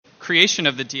creation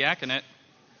of the diaconate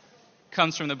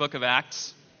comes from the book of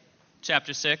Acts,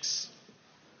 chapter 6,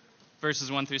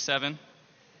 verses 1 through 7.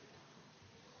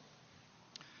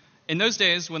 In those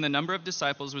days, when the number of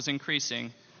disciples was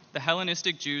increasing, the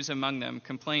Hellenistic Jews among them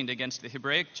complained against the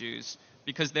Hebraic Jews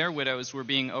because their widows were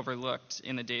being overlooked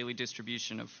in the daily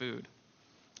distribution of food.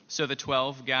 So the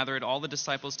 12 gathered all the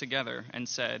disciples together and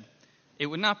said, "It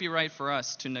would not be right for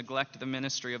us to neglect the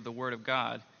ministry of the word of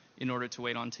God in order to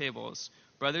wait on tables.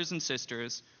 Brothers and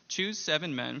sisters, choose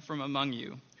 7 men from among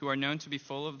you who are known to be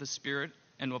full of the Spirit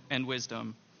and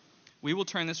wisdom. We will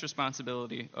turn this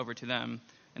responsibility over to them,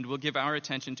 and will give our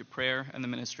attention to prayer and the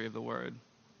ministry of the word."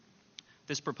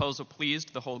 This proposal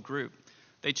pleased the whole group.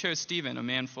 They chose Stephen, a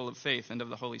man full of faith and of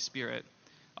the Holy Spirit,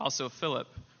 also Philip,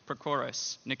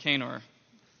 Prochorus, Nicanor,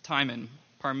 Timon,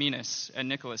 Parmenas, and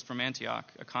Nicholas from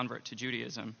Antioch, a convert to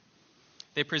Judaism.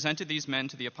 They presented these men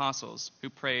to the apostles,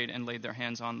 who prayed and laid their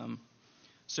hands on them.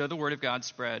 So the word of God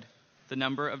spread. The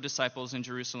number of disciples in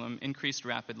Jerusalem increased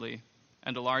rapidly,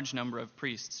 and a large number of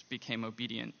priests became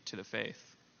obedient to the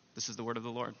faith. This is the word of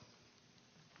the Lord.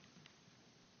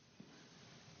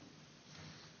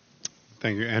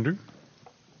 Thank you, Andrew.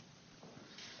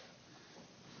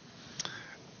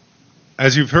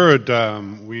 As you've heard,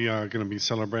 we are going to be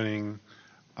celebrating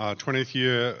our 20th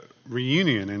year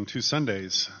reunion in 2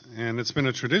 Sundays. And it's been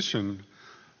a tradition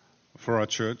for our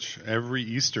church every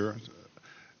Easter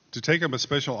to take up a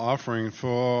special offering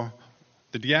for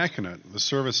the diaconate, the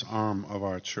service arm of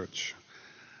our church.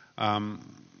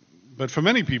 But for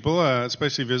many people,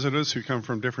 especially visitors who come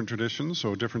from different traditions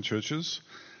or different churches,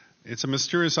 it's a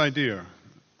mysterious idea.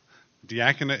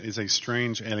 Diaconate is a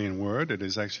strange alien word. It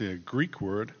is actually a Greek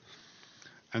word.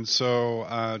 And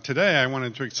so today I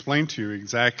wanted to explain to you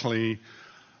exactly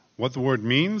what the word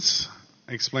means,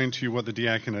 explain to you what the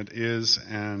diaconate is,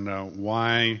 and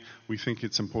why we think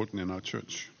it's important in our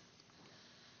church.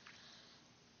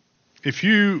 If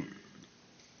you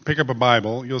pick up a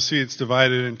Bible, you'll see it's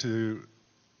divided into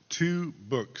 2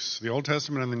 books, the Old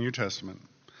Testament and the New Testament.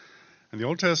 And the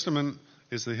Old Testament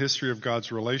is the history of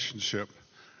God's relationship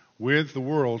with the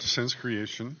world since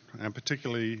creation, and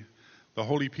particularly the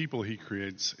holy people he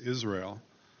creates, Israel.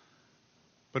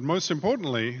 But most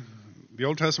importantly, the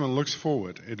Old Testament looks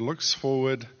forward. It looks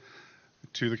forward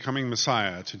to the coming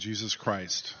Messiah, to Jesus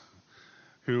Christ,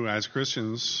 who, as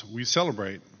Christians, we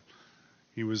celebrate.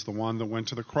 He was the one that went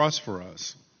to the cross for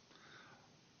us.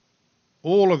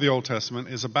 All of the Old Testament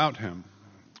is about him.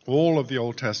 All of the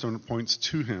Old Testament points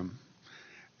to him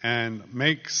and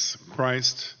makes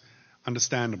Christ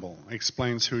understandable,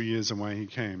 explains who he is and why he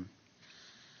came.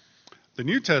 The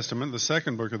New Testament, the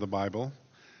second book of the Bible,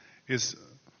 is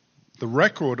the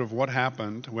record of what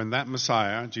happened when that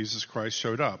Messiah, Jesus Christ,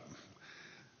 showed up.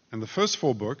 And the first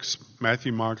 4 books,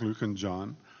 Matthew, Mark, Luke, and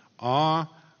John, are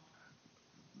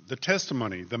the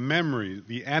testimony, the memory,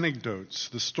 the anecdotes,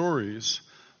 the stories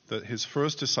that his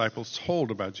first disciples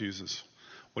told about Jesus.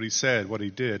 What he said, what he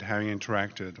did, how he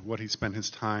interacted, what he spent his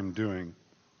time doing.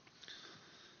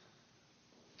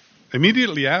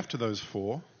 Immediately after those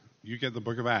 4, you get the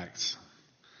book of Acts.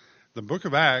 The book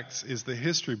of Acts is the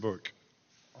history book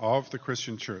of the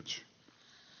Christian church.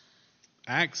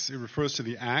 Acts, it refers to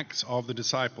the acts of the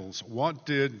disciples. What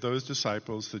did those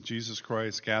disciples that Jesus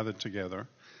Christ gathered together,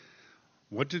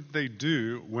 what did they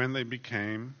do when they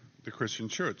became the Christian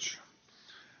church?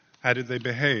 How did they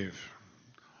behave?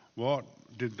 How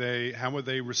were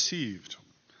they received?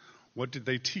 What did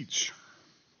they teach?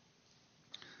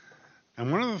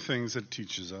 And one of the things that it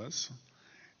teaches us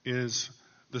is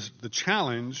the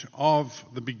challenge of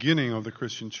the beginning of the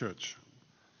Christian church.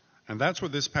 And that's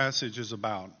what this passage is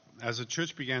about. As the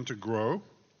church began to grow,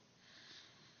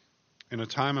 in a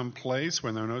time and place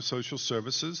when there were no social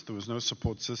services, there was no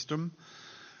support system,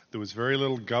 there was very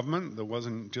little government, there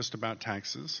wasn't just about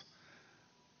taxes,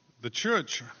 the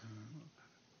church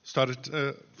started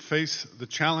to face the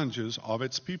challenges of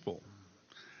its people,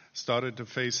 started to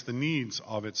face the needs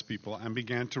of its people, and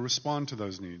began to respond to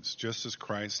those needs, just as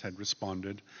Christ had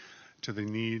responded to the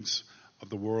needs of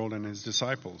the world and his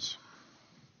disciples.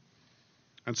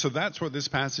 And so that's what this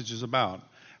passage is about.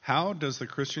 How does the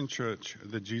Christian church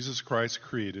that Jesus Christ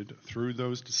created through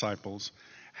those disciples,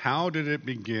 how did it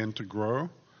begin to grow?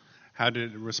 How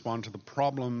did it respond to the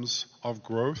problems of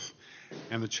growth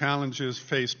and the challenges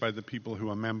faced by the people who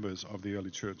are members of the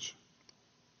early church?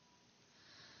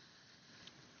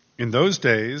 In those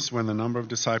days, when the number of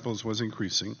disciples was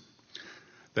increasing,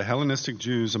 the Hellenistic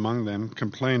Jews among them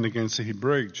complained against the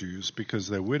Hebraic Jews because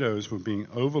their widows were being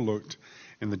overlooked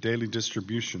in the daily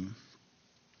distribution.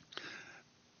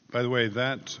 By the way,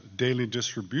 that daily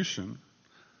distribution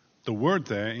The word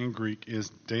there in Greek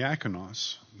is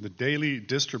diakonos. The daily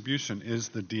distribution is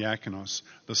the diakonos,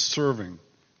 the serving,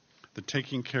 the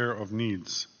taking care of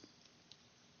needs.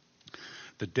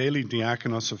 The daily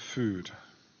diakonos of food.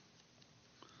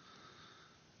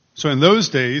 So in those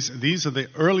days, these are the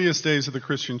earliest days of the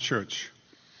Christian church.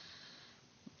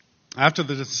 After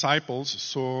the disciples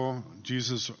saw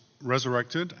Jesus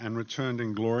resurrected and returned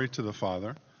in glory to the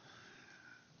Father,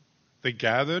 they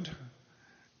gathered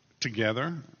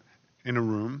together in a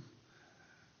room,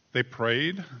 they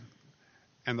prayed,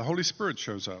 and the Holy Spirit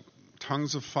shows up.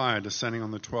 Tongues of fire descending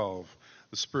on the 12.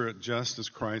 The Spirit just as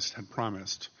Christ had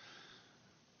promised.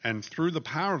 And through the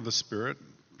power of the Spirit,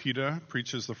 Peter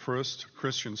preaches the first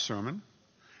Christian sermon.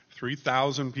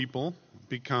 3,000 people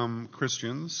become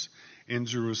Christians in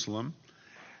Jerusalem,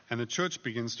 and the church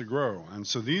begins to grow. And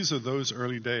so these are those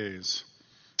early days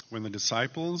when the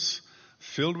disciples,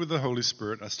 filled with the Holy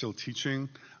Spirit, are still teaching,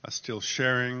 are still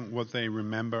sharing what they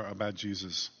remember about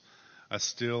Jesus, are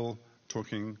still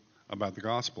talking about the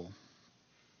gospel.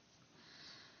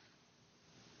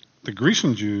 The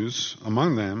Grecian Jews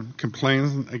among them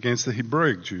complained against the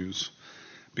Hebraic Jews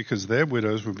because their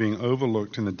widows were being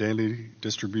overlooked in the daily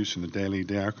distribution, the daily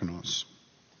diakonos.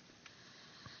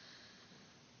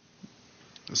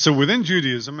 So within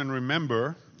Judaism, and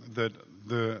remember that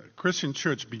the Christian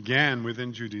church began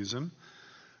within Judaism.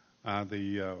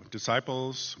 The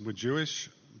disciples were Jewish.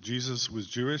 Jesus was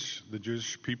Jewish. The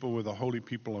Jewish people were the holy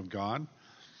people of God.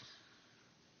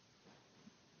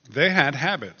 They had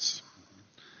habits.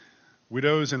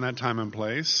 Widows in that time and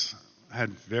place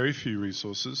had very few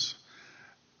resources,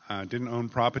 didn't own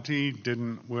property,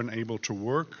 weren't able to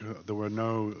work. There were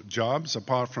no jobs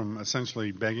apart from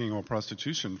essentially begging or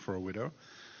prostitution for a widow.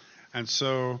 And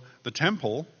so the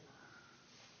temple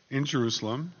in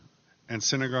Jerusalem and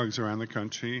synagogues around the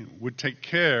country would take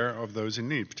care of those in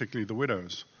need, particularly the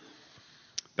widows.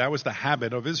 That was the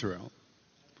habit of Israel.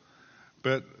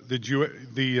 But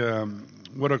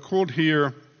what are called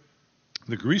here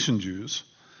the Grecian Jews,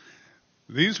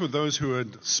 these were those who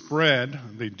had spread,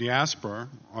 the diaspora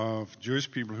of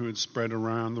Jewish people who had spread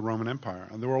around the Roman Empire.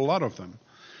 And there were a lot of them.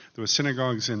 There were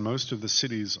synagogues in most of the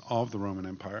cities of the Roman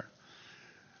Empire.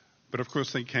 But of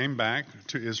course they came back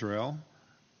to Israel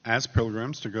as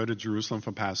pilgrims to go to Jerusalem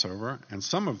for Passover, and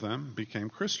some of them became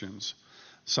Christians.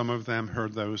 Some of them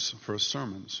heard those first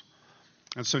sermons.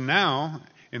 And so now,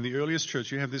 in the earliest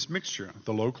church, you have this mixture.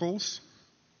 The locals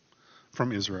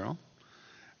from Israel,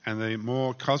 and the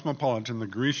more cosmopolitan, the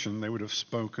Grecian, they would have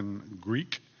spoken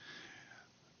Greek.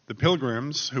 The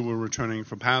pilgrims who were returning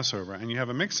for Passover, and you have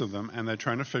a mix of them, and they're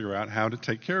trying to figure out how to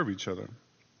take care of each other.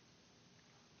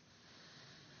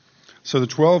 So the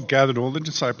 12 gathered all the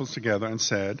disciples together and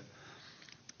said,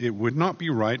 "It would not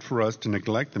be right for us to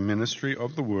neglect the ministry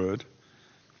of the word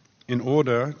in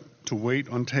order to wait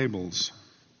on tables."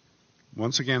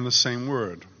 Once again, the same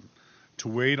word. To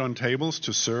wait on tables,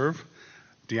 to serve,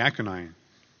 diakonai.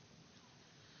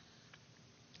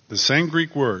 The same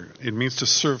Greek word. It means to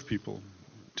serve people,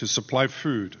 to supply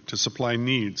food, to supply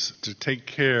needs, to take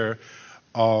care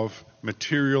of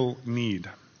material need.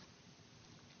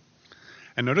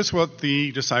 And notice what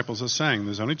the disciples are saying.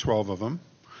 There's only 12 of them.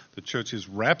 The church is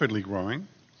rapidly growing.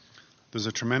 There's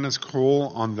a tremendous call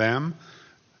on them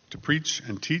to preach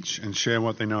and teach and share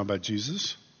what they know about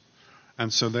Jesus.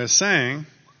 And so they're saying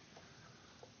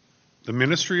the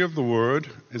ministry of the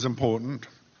word is important,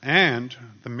 and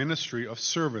the ministry of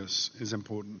service is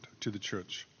important to the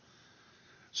church.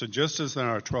 So just as there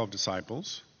are 12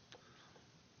 disciples,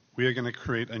 we are going to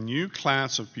create a new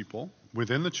class of people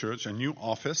within the church, a new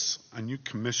office, a new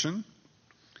commission,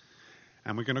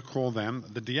 and we're going to call them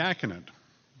the diaconate.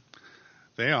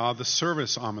 They are the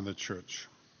service arm of the church.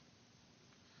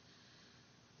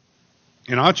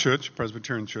 In our church,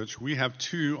 Presbyterian Church, we have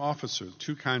two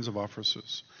kinds of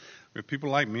officers. We have people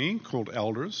like me called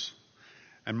elders,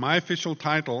 and my official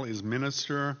title is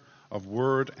Minister of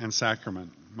Word and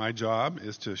Sacrament. My job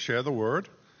is to share the word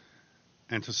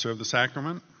and to serve the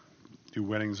sacrament, do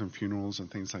weddings and funerals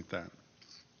and things like that,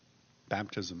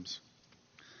 baptisms.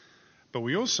 But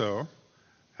we also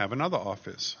have another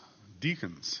office,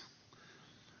 deacons.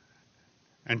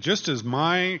 And just as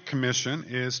my commission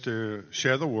is to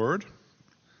share the word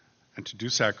and to do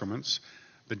sacraments,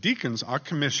 the deacons are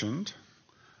commissioned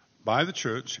by the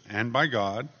church and by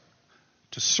God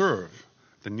to serve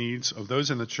the needs of those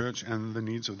in the church and the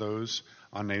needs of those,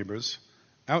 our neighbors,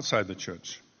 outside the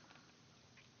church.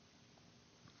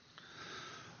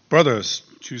 Brothers,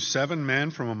 choose 7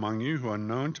 men from among you who are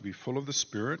known to be full of the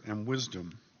Spirit and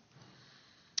wisdom.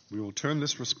 We will turn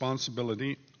this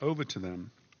responsibility over to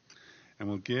them and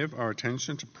will give our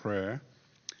attention to prayer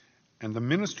And the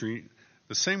ministry,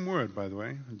 the same word, by the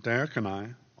way,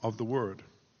 diakonai, of the word.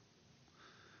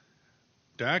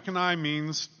 Diakonai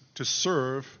means to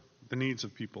serve the needs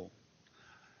of people.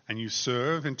 And you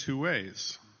serve in two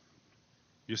ways.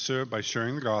 You serve by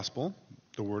sharing the gospel,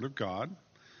 the word of God.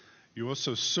 You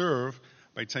also serve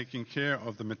by taking care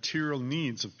of the material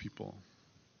needs of people.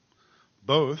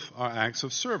 Both are acts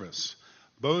of service.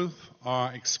 Both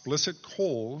are explicit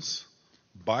calls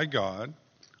by God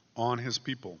on his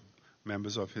people,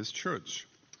 members of his church.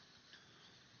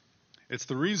 It's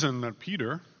the reason that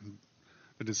Peter,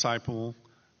 the disciple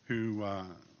who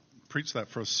preached that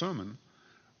first sermon,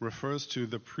 refers to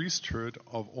the priesthood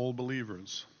of all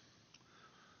believers.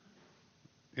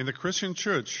 In the Christian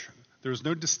church, there is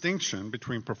no distinction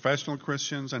between professional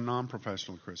Christians and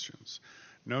non-professional Christians.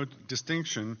 No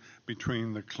distinction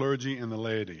between the clergy and the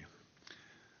laity.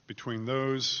 Between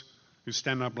those who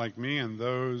stand up like me and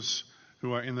those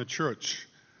who are in the church,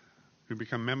 who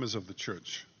become members of the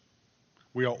church.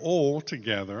 We are all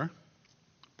together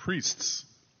priests.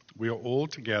 We are all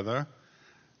together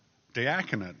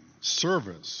diaconate,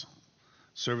 servers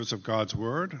of God's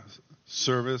word,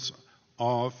 service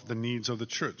of the needs of the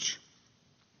church.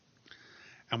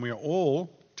 And we are all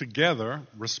together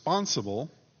responsible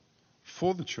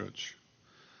for the church.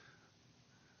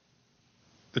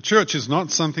 The church is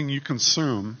not something you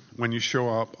consume when you show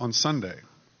up on Sunday.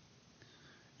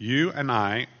 You and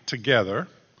I together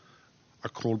are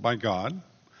called by God,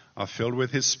 are filled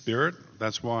with his Spirit.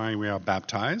 That's why we are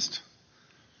baptized.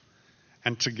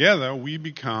 And together we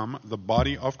become the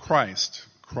body of Christ.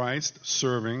 Christ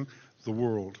serving the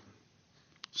world,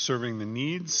 serving the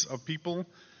needs of people,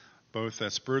 both their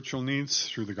spiritual needs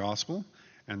through the gospel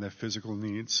and their physical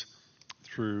needs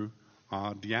through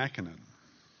our diaconate.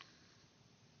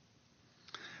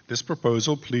 This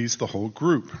proposal pleased the whole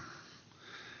group.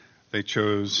 They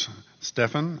chose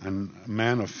Stephen, a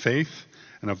man of faith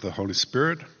and of the Holy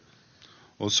Spirit,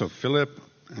 also Philip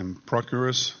and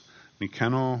Prochorus,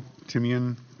 Nicanor,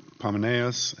 Timian,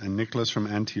 Parmenas, and Nicholas from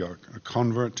Antioch, a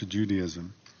convert to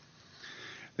Judaism.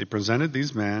 They presented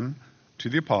these men to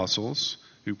the apostles,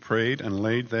 who prayed and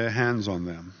laid their hands on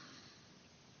them.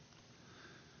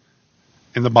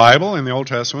 In the Bible, in the Old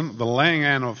Testament, the laying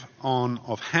on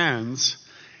of hands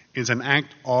is an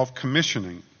act of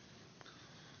commissioning.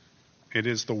 It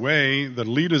is the way that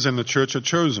leaders in the church are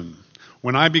chosen.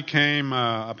 When I became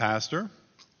a pastor,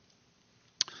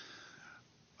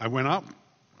 I went up.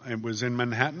 It was in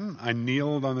Manhattan. I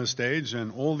kneeled on the stage,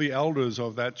 and all the elders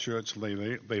of that church,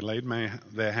 they laid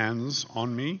their hands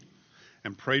on me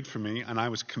and prayed for me, and I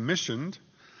was commissioned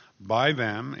by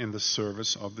them in the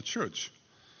service of the church.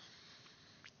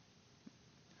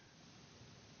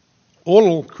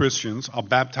 All Christians are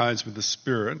baptized with the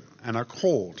Spirit and are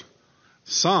called.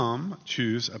 Some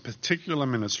choose a particular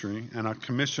ministry and are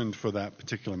commissioned for that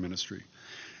particular ministry.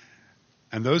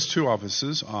 And those two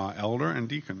offices are elder and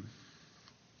deacon.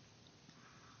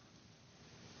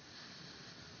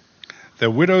 Their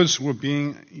widows were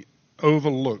being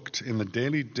overlooked in the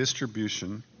daily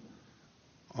distribution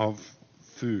of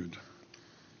food.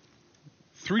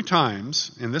 3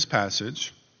 times in this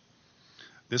passage,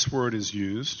 this word is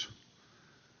used,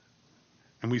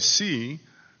 and we see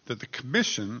that the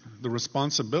commission, the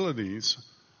responsibilities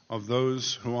of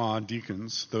those who are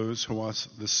deacons, those who are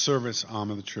the service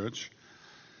arm of the church,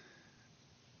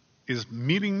 is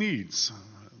meeting needs,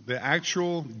 the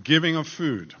actual giving of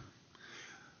food.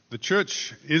 The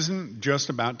church isn't just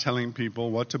about telling people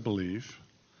what to believe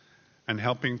and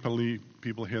helping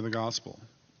people hear the gospel.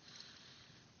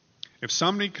 If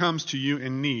somebody comes to you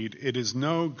in need, it is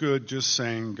no good just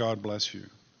saying, God bless you.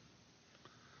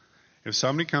 If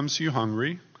somebody comes to you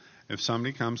hungry, if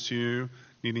somebody comes to you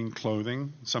needing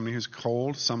clothing, somebody who's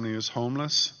cold, somebody who's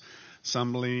homeless,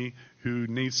 somebody who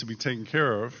needs to be taken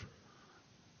care of,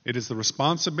 it is the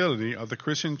responsibility of the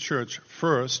Christian church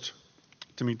first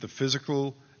to meet the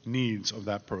physical needs of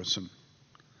that person,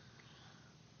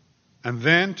 and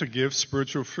then to give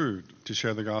spiritual food, to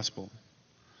share the gospel.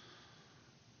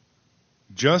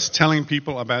 Just telling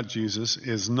people about Jesus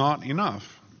is not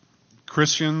enough.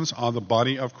 Christians are the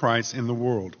body of Christ in the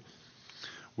world.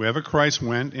 Wherever Christ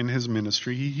went in his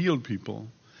ministry, he healed people.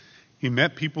 He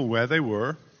met people where they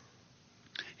were.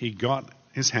 He got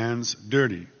his hands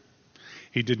dirty.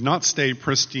 He did not stay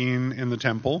pristine in the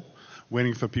temple,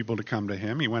 waiting for people to come to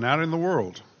him. He went out in the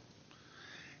world.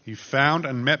 He found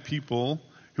and met people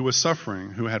who were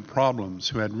suffering, who had problems,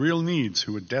 who had real needs,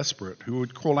 who were desperate, who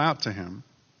would call out to him.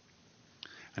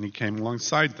 And he came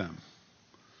alongside them.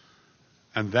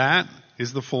 And that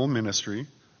is the full ministry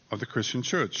of the Christian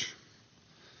church.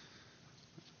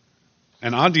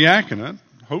 And our diaconate,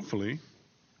 hopefully,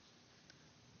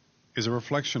 is a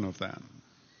reflection of that.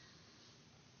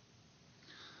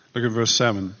 Look at verse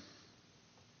 7.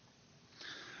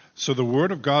 So the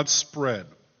word of God spread.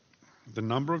 The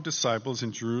number of disciples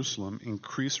in Jerusalem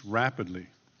increased rapidly,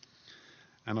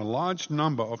 and a large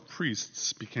number of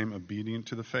priests became obedient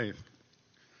to the faith.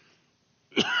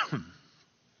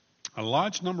 A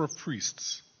large number of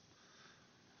priests.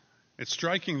 It's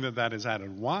striking that that is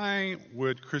added. Why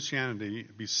would Christianity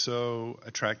be so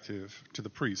attractive to the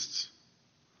priests?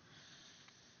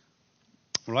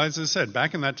 Well, as I said,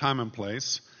 back in that time and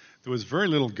place, there was very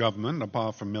little government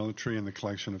apart from military and the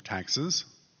collection of taxes.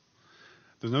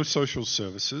 There were no social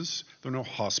services. There were no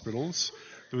hospitals.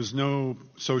 There was no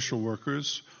social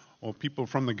workers or people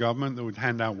from the government that would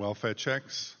hand out welfare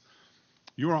checks.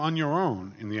 You were on your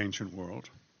own in the ancient world,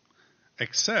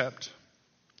 except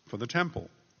for the temple.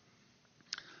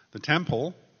 The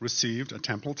temple received a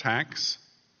temple tax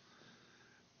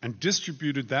and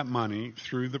distributed that money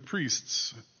through the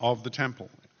priests of the temple.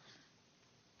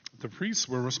 The priests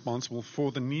were responsible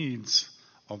for the needs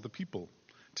of the people,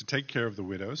 to take care of the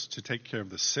widows, to take care of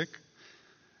the sick.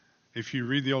 If you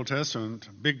read the Old Testament,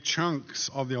 big chunks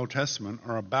of the Old Testament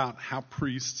are about how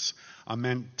priests are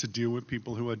meant to deal with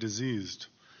people who are diseased,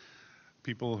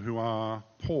 people who are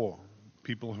poor,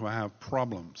 people who have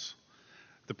problems.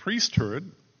 The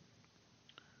priesthood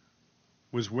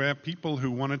was where people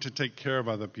who wanted to take care of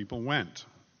other people went.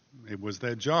 It was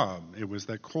their job. It was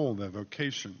their call, their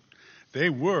vocation. They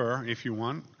were, if you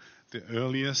want, the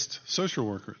earliest social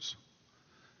workers.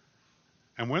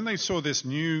 And when they saw this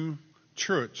new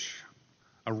church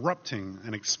erupting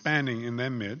and expanding in their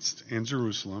midst in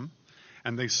Jerusalem,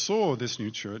 and they saw this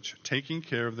new church taking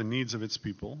care of the needs of its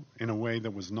people in a way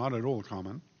that was not at all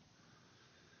common,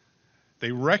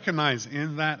 they recognized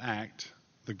in that act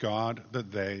the God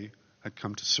that they had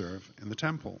come to serve in the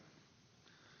temple.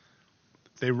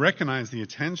 They recognize the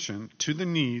attention to the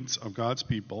needs of God's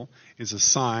people is a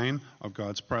sign of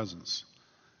God's presence.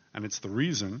 And it's the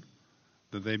reason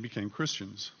that they became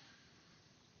Christians.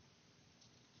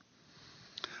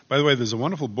 By the way, there's a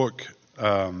wonderful book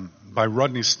by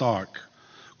Rodney Stark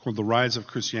called The Rise of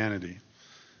Christianity.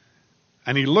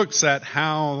 And he looks at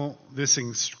how this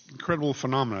incredible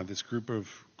phenomena, this group of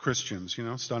Christians,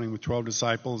 starting with 12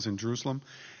 disciples in Jerusalem,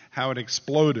 how it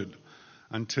exploded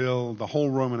until the whole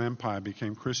Roman Empire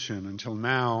became Christian, until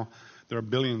now there are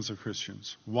billions of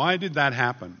Christians. Why did that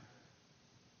happen?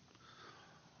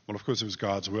 Well, of course, it was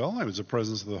God's will. It was the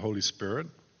presence of the Holy Spirit.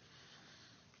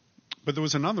 But there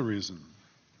was another reason.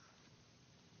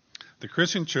 The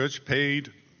Christian church paid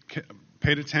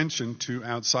attention to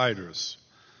outsiders.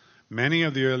 Many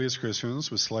of the earliest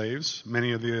Christians were slaves.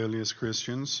 Many of the earliest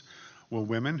Christians were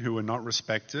women who were not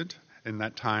respected in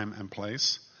that time and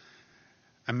place.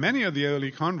 And many of the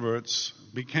early converts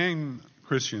became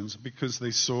Christians because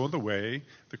they saw the way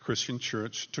the Christian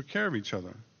church took care of each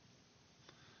other.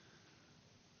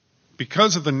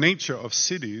 Because of the nature of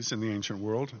cities in the ancient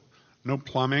world, no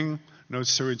plumbing, no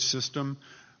sewage system,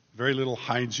 very little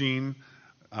hygiene,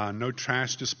 no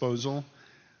trash disposal.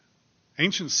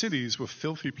 Ancient cities were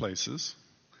filthy places,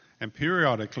 and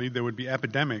periodically there would be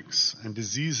epidemics and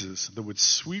diseases that would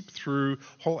sweep through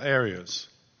whole areas,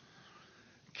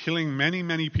 killing many,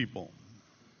 many people.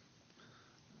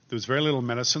 There was very little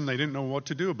medicine. They didn't know what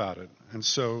to do about it. And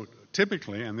so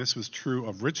typically, and this was true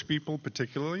of rich people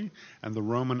particularly, and the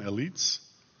Roman elites,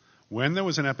 when there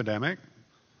was an epidemic,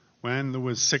 when there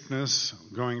was sickness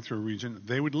going through a region,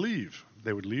 they would leave.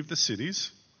 They would leave the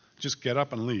cities, just get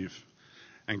up and leave,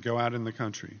 and go out in the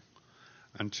country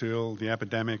until the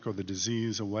epidemic or the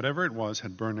disease or whatever it was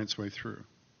had burned its way through.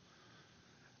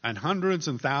 And hundreds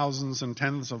and thousands and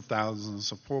tens of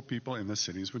thousands of poor people in the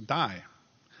cities would die,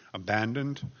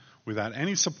 abandoned, without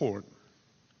any support.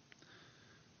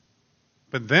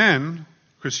 But then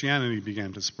Christianity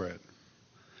began to spread.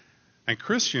 And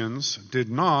Christians did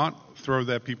not throw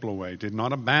their people away, did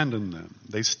not abandon them.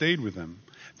 They stayed with them.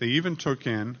 They even took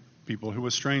in people who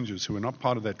were strangers, who were not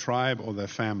part of their tribe or their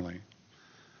family.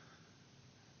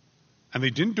 And they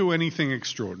didn't do anything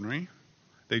extraordinary.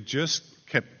 They just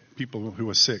kept people who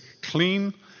were sick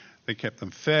clean. They kept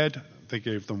them fed. They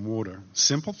gave them water.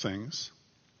 Simple things.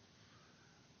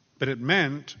 But it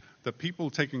meant that people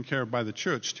taken care of by the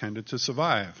church tended to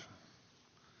survive.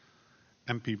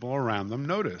 And people around them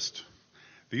noticed.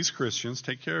 These Christians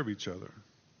take care of each other.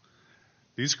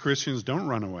 These Christians don't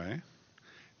run away.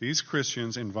 These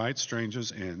Christians invite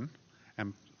strangers in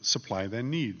and supply their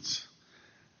needs.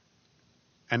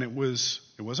 And it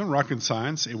wasn't rocket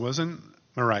science. It wasn't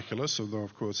miraculous, although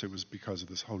of course it was because of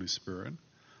this Holy Spirit.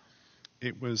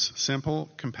 It was simple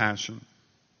compassion,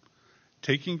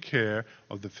 taking care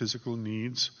of the physical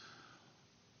needs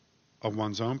of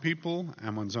one's own people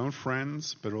and one's own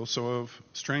friends, but also of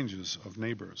strangers, of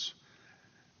neighbors.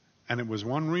 And it was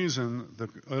one reason the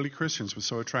early Christians were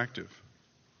so attractive.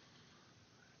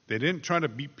 They didn't try to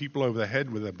beat people over the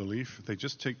head with their belief. They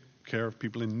just take care of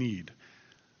people in need.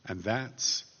 And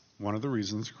that's one of the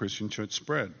reasons the Christian church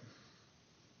spread.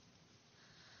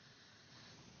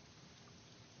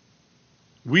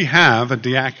 We have a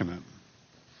diaconate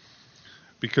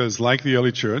because, like the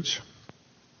early church,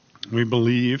 we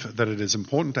believe that it is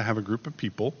important to have a group of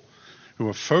people who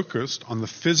are focused on the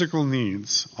physical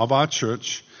needs of our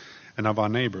church and of our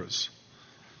neighbors.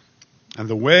 And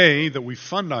the way that we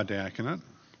fund our diaconate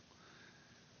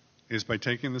is by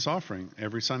taking this offering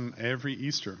every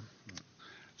Easter.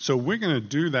 So we're going to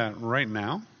do that right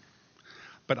now.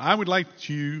 But I would like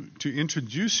to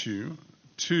introduce you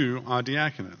to our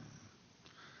diaconate.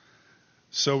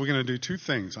 So we're going to do two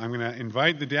things. I'm going to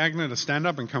invite the diaconate to stand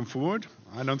up and come forward.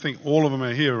 I don't think all of them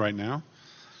are here right now.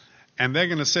 And they're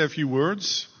going to say a few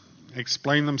words,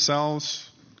 explain themselves.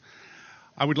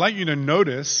 I would like you to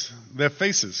notice their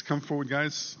faces. Come forward,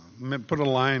 guys. Make a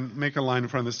line in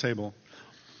front of this table.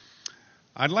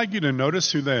 I'd like you to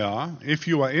notice who they are. If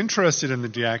you are interested in the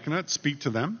diaconate, speak to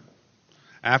them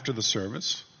after the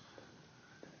service.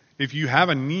 If you have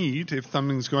a need, if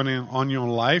something's going on in your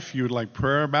life you would like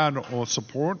prayer about or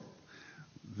support,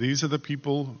 these are the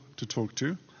people to talk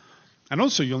to. And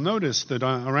also, you'll notice that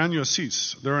around your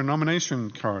seats, there are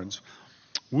nomination cards.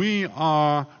 We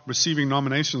are receiving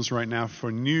nominations right now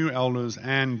for new elders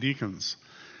and deacons.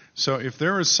 So if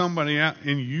there is somebody that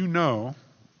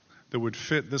would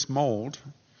fit this mold,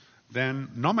 then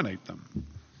nominate them.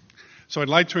 So I'd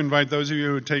like to invite those of you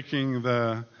who are taking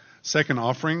the second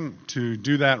offering to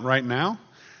do that right now.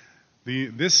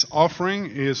 This offering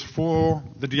is for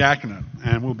the diaconate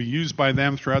and will be used by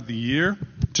them throughout the year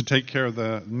to take care of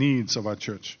the needs of our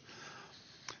church.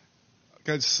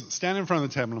 Guys, stand in front of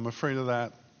the table. I'm afraid of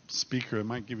that speaker. It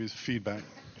might give you feedback.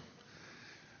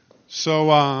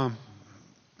 So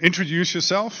introduce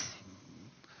yourself.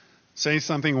 Say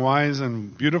something wise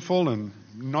and beautiful and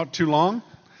not too long.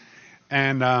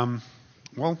 And,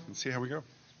 let's see how we go.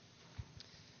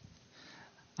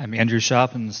 I'm Andrew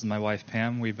Shop, and this is my wife,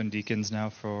 Pam. We've been deacons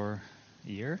now for a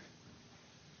year.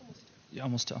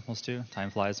 Almost two.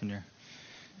 Time flies when you're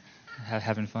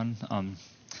having fun.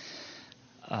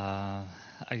 I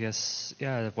guess,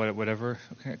 whatever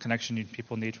connection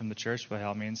people need from the church, by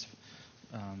all means,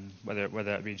 whether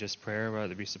it be just prayer,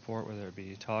 whether it be support, whether it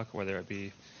be talk, whether it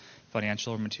be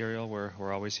financial or material,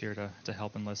 we're always here to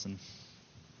help and listen.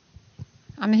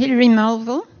 I'm Hilary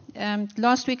Melville.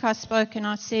 Last week I spoke and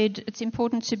I said it's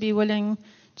important to be willing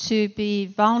to be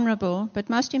vulnerable, but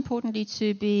most importantly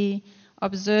to be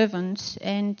observant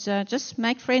and just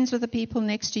make friends with the people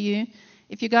next to you.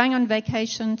 If you're going on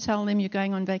vacation, tell them you're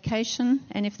going on vacation.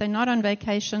 And if they're not on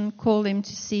vacation, call them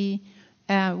to see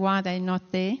why they're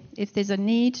not there. If there's a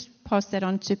need, pass that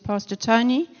on to Pastor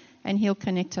Tony and he'll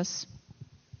connect us.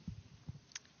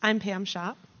 I'm Pam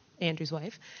Shop, Andrew's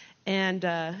wife. And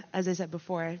as I said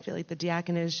before, I feel like the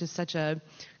diaconate is just such a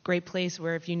great place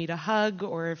where if you need a hug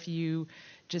or if you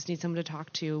just need someone to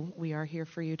talk to, we are here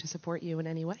for you to support you in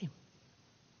any way.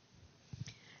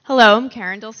 Hello, I'm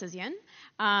Karen Delcizian.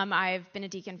 I've been a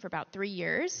deacon for about 3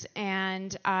 years,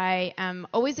 and I am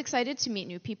always excited to meet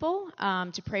new people,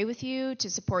 to pray with you, to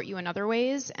support you in other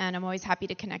ways, and I'm always happy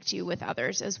to connect you with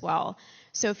others as well.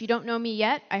 So if you don't know me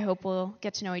yet, I hope we'll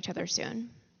get to know each other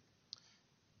soon.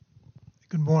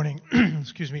 Good morning.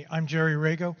 Excuse me. I'm Jerry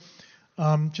Rago.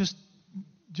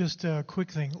 Just a quick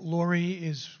thing. Lori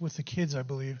is with the kids, I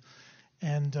believe,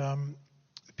 and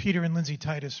Peter and Lindsay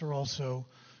Titus are also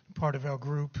part of our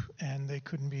group, and they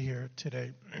couldn't be here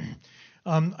today.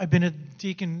 I've been a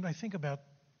deacon, I think, about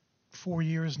 4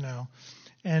 years now,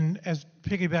 and as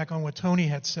piggyback on what Tony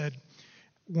had said,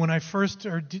 when I first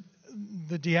heard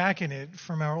the diaconate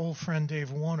from our old friend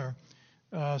Dave Warner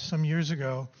some years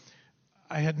ago,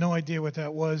 I had no idea what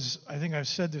that was. I think I've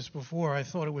said this before. I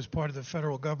thought it was part of the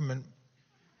federal government.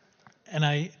 And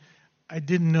I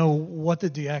didn't know what the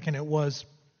diaconate was.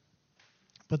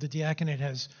 But the diaconate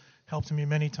has helped me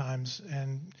many times.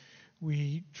 And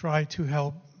we try to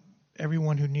help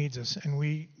everyone who needs us. And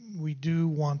we do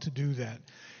want to do that.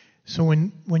 So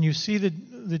when you see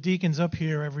the deacons up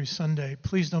here every Sunday,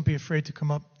 please don't be afraid to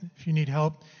come up if you need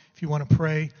help, if you want to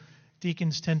pray.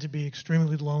 Deacons tend to be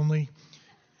extremely lonely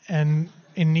and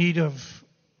in need of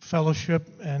fellowship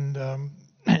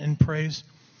and praise.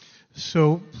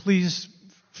 So please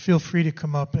feel free to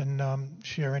come up and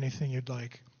share anything you'd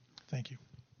like. Thank you.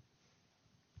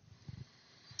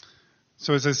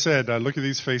 So as I said, look at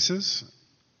these faces.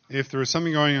 If there is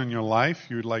something going on in your life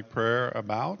you would like prayer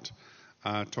about,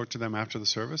 talk to them after the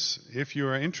service. If you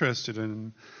are interested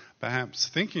in perhaps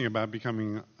thinking about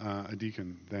becoming a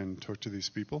deacon, then talk to these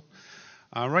people.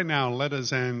 Right now, let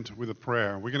us end with a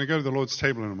prayer. We're going to go to the Lord's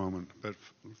table in a moment. But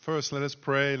first, let us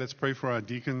pray. Let's pray for our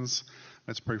deacons.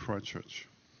 Let's pray for our church.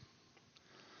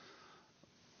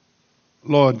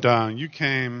 Lord, you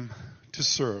came to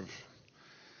serve.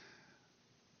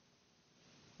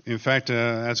 In fact,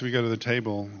 as we go to the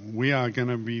table, we are going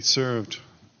to be served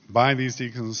by these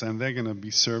deacons, and they're going to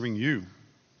be serving you,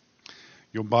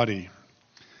 your body,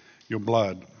 your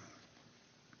blood.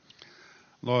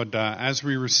 Lord, as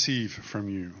we receive from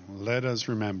you, let us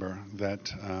remember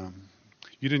that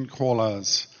you didn't call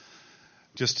us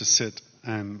just to sit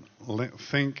and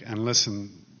think and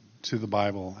listen to the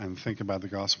Bible and think about the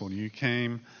gospel. You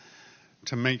came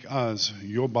to make us,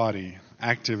 your body,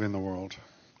 active in the world.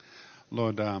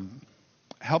 Lord,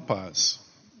 help us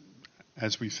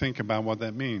as we think about what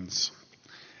that means.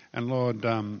 And Lord,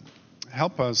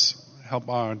 help us, help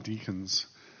our deacons.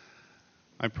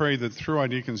 I pray that through our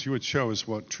deacons you would show us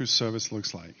what true service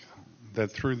looks like,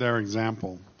 that through their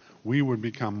example we would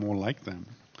become more like them,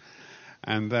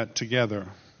 and that together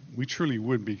we truly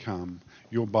would become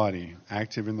your body,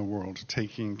 active in the world,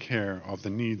 taking care of the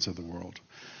needs of the world.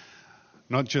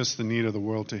 Not just the need of the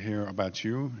world to hear about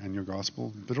you and your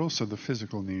gospel, but also the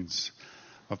physical needs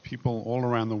of people all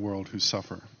around the world who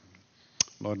suffer.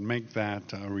 Lord, make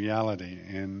that a reality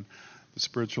in the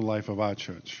spiritual life of our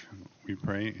church. We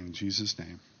pray in Jesus'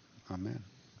 name. Amen.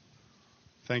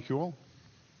 Thank you all.